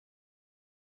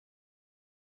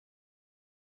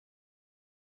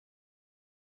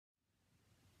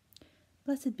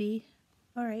Blessed be.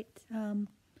 All right.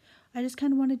 I just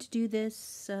kind of wanted to do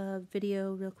this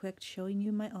video real quick showing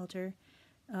you my altar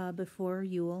before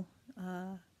Yule.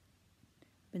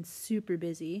 Been super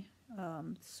busy.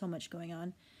 So much going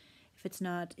on. If it's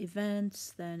not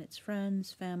events, then it's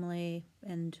friends, family,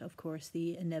 and of course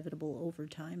the inevitable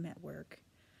overtime at work.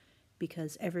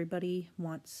 Because everybody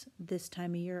wants this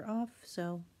time of year off,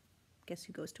 so guess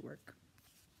who goes to work?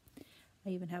 I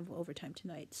even have overtime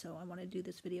tonight, so I want to do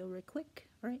this video real quick.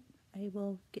 Alright, I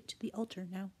will get to the altar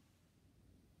now.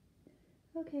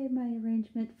 Okay, my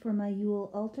arrangement for my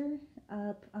Yule altar.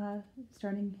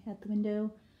 Starting at the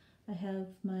window, I have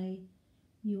my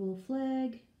Yule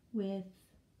flag with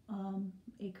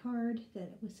a card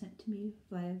that was sent to me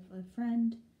by a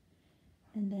friend.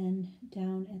 And then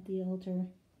down at the altar,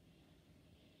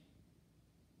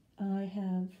 I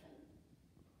have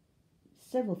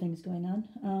several things going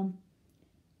on.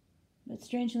 But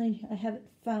strangely, I haven't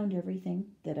found everything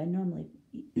that I normally...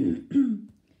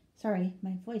 Sorry,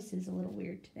 my voice is a little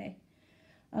weird today.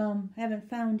 I haven't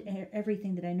found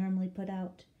everything that I normally put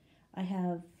out. I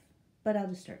have, but I'll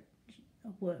just start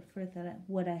with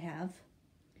what I have.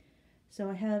 So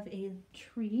I have a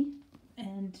tree,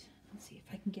 and let's see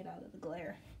if I can get out of the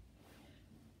glare.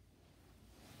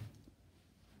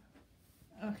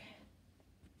 Okay,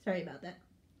 sorry about that.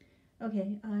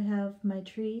 Okay, I have my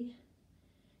tree,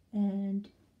 and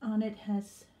on it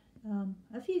has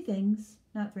a few things,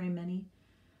 not very many.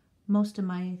 Most of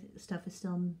my stuff is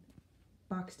still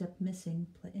boxed up, missing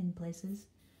in places.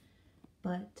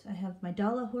 But I have my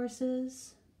Dala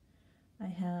horses. I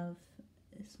have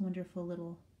this wonderful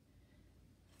little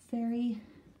fairy.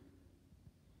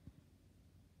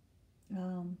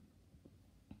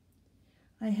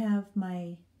 I have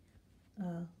my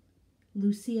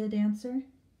Lucia dancer.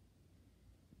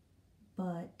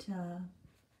 But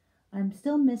I'm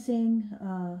still missing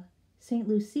Saint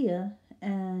Lucia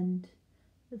and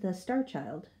the Star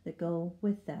Child that go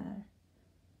with that.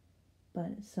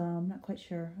 But so I'm not quite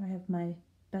sure. I have my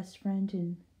best friend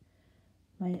and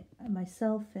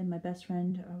myself and my best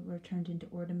friend were turned into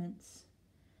ornaments.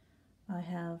 I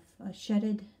have a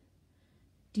shedded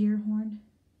deer horn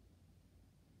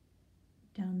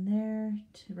down there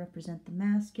to represent the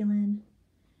masculine.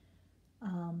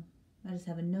 I just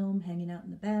have a gnome hanging out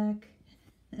in the back.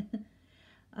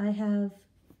 I have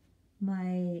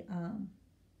my,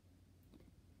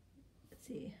 let's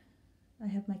see, I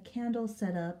have my candles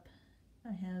set up.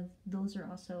 Those are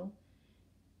also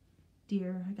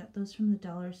deer. I got those from the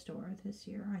dollar store this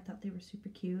year. I thought they were super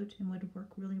cute and would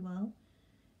work really well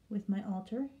with my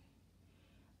altar.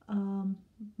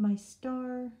 My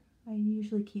star, I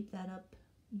usually keep that up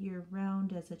year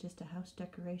round as just a house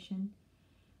decoration.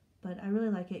 But I really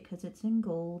like it because it's in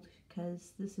gold,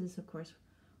 because this is, of course,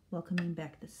 welcoming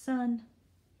back the sun.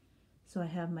 So I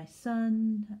have my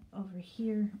sun over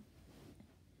here.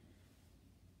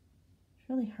 It's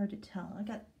really hard to tell. I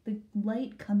got the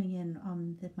light coming in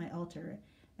on my altar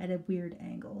at a weird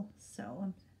angle, so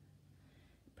I'm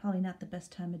probably not the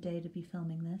best time of day to be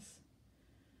filming this.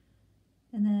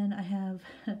 And then I have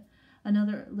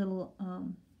another little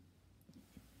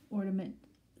ornament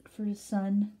for the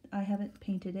sun. I haven't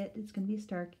painted it. It's going to be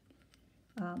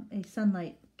a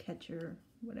sunlight catcher,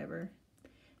 whatever.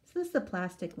 So this is the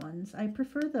plastic ones. I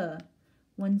prefer the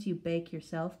ones you bake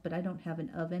yourself, but I don't have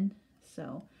an oven,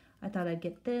 so I thought I'd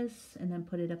get this and then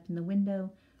put it up in the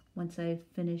window once I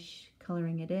finish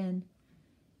coloring it in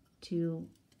to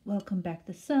welcome back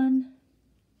the sun.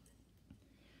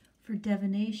 For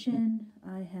divination,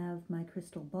 I have my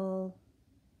crystal ball.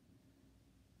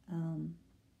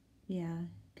 Yeah,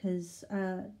 because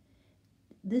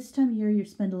this time of year you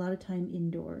spend a lot of time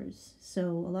indoors, so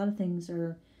a lot of things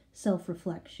are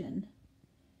self-reflection.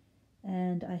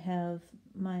 And I have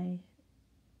my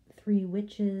 3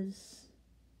 witches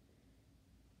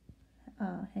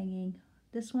hanging.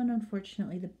 This one,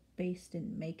 unfortunately, the base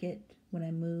didn't make it when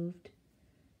I moved,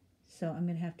 so I'm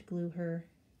going to have to glue her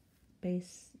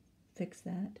base, fix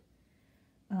that.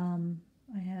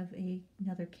 I have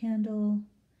another candle.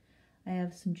 I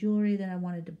have some jewelry that I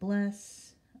wanted to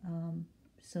bless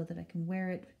so that I can wear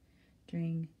it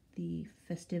during the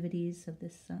festivities of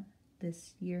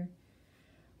this year.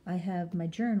 I have my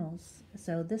journals.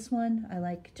 So this one I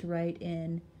like to write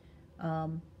in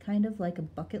kind of like a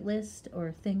bucket list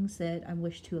or things that I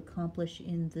wish to accomplish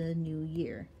in the new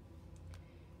year.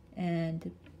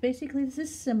 And basically this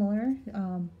is similar.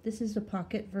 This is a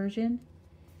pocket version.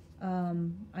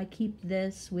 I keep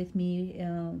this with me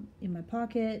in my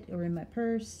pocket or in my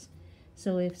purse,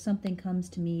 so if something comes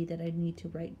to me that I need to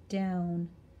write down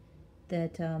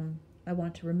that I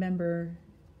want to remember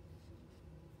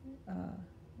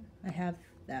I have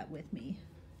that with me.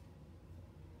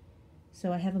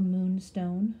 So I have a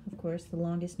moonstone, of course, the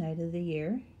longest night of the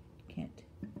year. Can't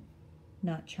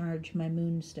not charge my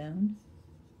moonstone.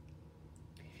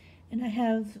 And I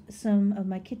have some of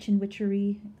my kitchen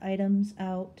witchery items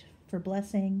out for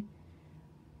blessing.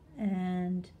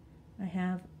 And I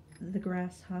have the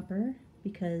grasshopper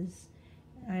because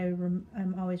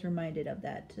I'm always reminded of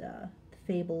that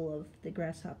fable of the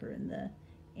grasshopper and the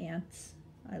ants.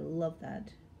 I love that,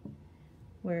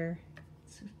 where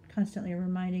it's constantly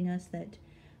reminding us that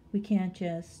we can't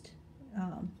just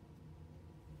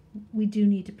we do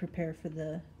need to prepare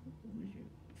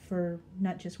for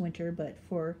not just winter, but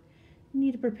we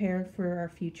need to prepare for our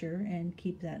future and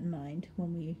keep that in mind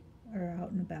when we are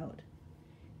out and about,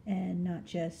 and not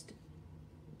just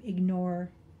ignore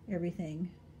everything.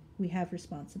 We have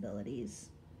responsibilities.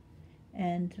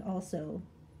 And also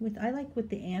I like with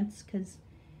the ants, because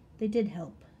they did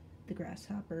help the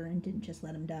grasshopper and didn't just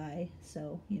let him die.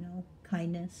 So,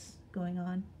 kindness going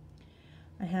on.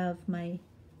 I have my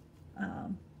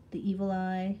the evil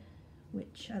eye,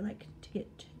 which I like to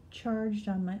get charged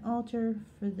on my altar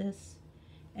for this,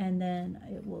 and then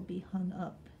it will be hung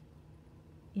up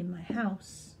in my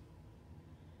house.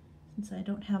 Since I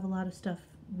don't have a lot of stuff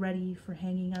ready for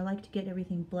hanging, I like to get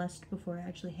everything blessed before I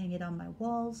actually hang it on my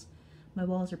walls. My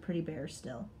walls are pretty bare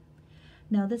still.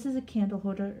 Now this is a candle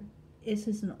holder. This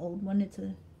is an old one. It's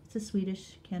a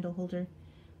Swedish candle holder.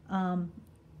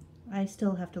 I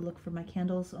still have to look for my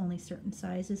candles. Only certain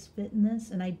sizes fit in this,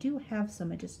 and I do have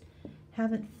some. I just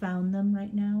haven't found them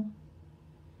right now.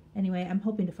 Anyway, I'm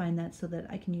hoping to find that so that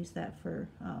I can use that for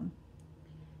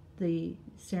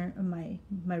my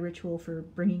ritual for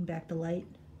bringing back the light.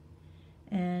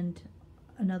 And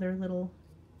another little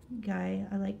guy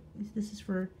I like. This is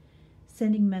for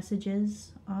sending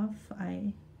messages off.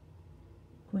 I'm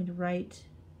going to write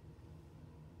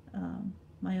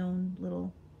my own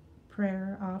little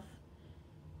prayer off.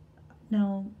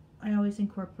 Now, I always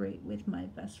incorporate with my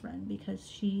best friend because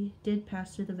she did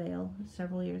pass through the veil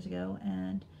several years ago,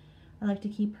 and I like to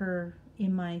keep her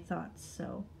in my thoughts.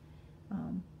 So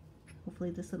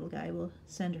hopefully this little guy will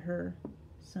send her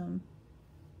some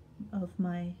of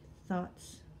my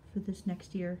thoughts for this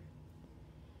next year.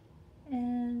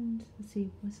 And let's see,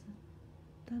 was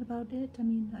that about it? I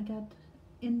mean, I got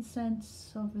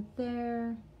incense over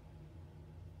there.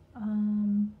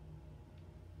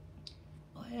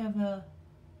 I have a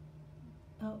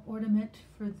ornament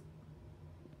for,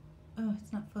 oh,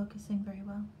 it's not focusing very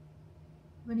well.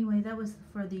 But anyway, that was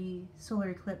for the solar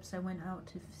eclipse. I went out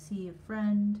to see a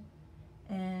friend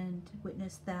and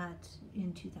witnessed that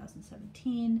in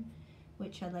 2017,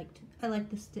 which I liked. I like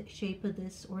the shape of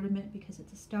this ornament because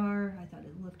it's a star. I thought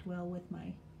it looked well with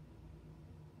my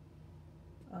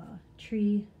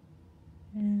tree.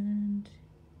 And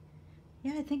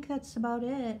yeah, I think that's about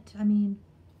it. I mean,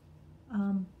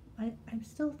 I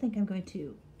still think I'm going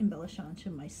to embellish onto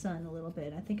my son a little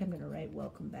bit. I think I'm going to write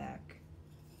 "Welcome Back"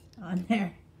 on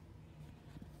there.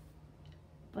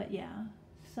 But yeah,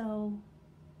 so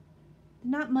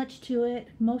not much to it.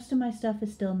 Most of my stuff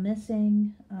is still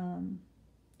missing.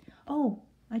 Oh,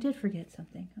 I did forget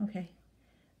something. Okay.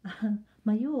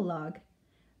 My Yule log.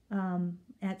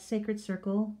 At Sacred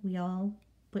Circle, we all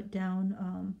put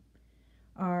down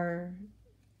our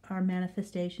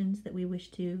manifestations that we wish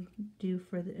to do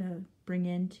for bring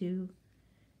into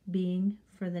being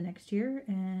for the next year,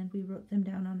 and we wrote them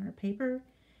down on our paper.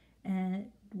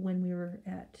 And when we were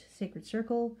at Sacred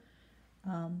Circle,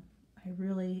 I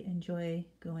really enjoy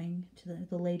going to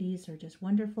the ladies are just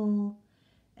wonderful,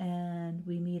 and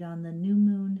we meet on the new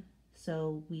moon,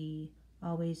 so we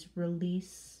always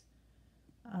release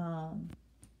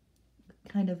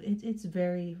it's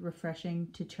very refreshing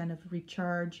to kind of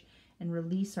recharge and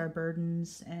release our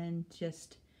burdens and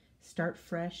just start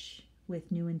fresh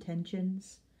with new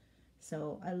intentions.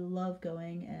 So I love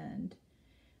going, and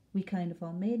we kind of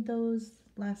all made those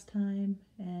last time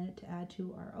and to add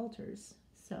to our altars.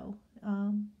 So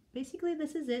basically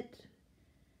this is it.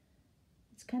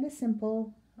 It's kind of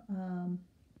simple,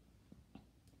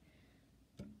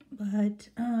 but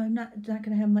I'm not going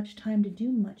to have much time to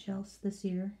do much else this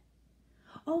year.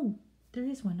 Oh, there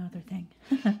is one other thing.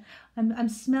 I'm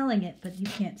smelling it, but you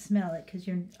can't smell it because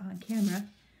you're on camera.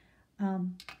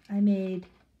 I made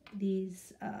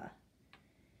these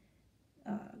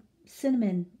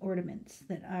cinnamon ornaments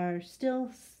that are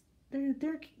still,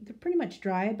 they're pretty much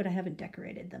dry, but I haven't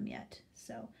decorated them yet.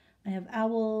 So I have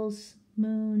owls,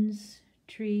 moons,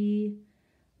 tree,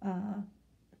 of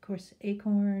course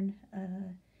acorn.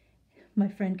 My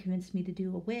friend convinced me to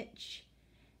do a witch.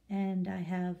 And I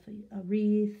have a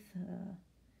wreath,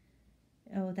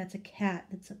 Oh, that's a cat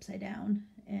that's upside down.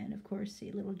 And of course,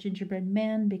 a little gingerbread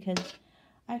man, because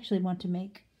I actually want to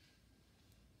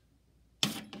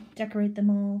decorate them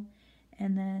all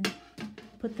and then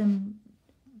put them.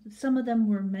 Some of them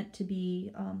were meant to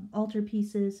be altar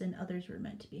pieces, and others were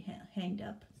meant to be hanged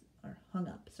up or hung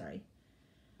up. Sorry.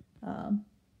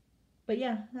 But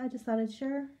yeah, I just thought I'd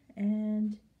share,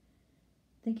 and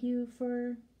thank you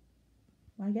for,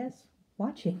 I guess,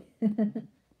 watching.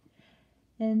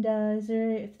 And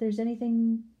if there's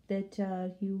anything that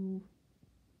you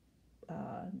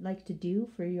like to do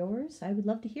for yours, I would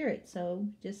love to hear it. So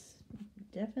just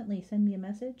definitely send me a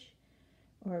message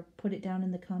or put it down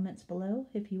in the comments below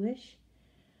if you wish,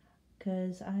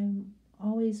 because I'm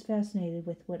always fascinated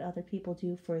with what other people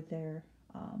do for their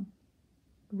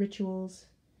rituals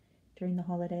during the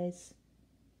holidays.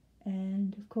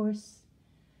 And of course,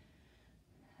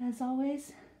 as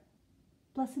always,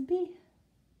 blessed be.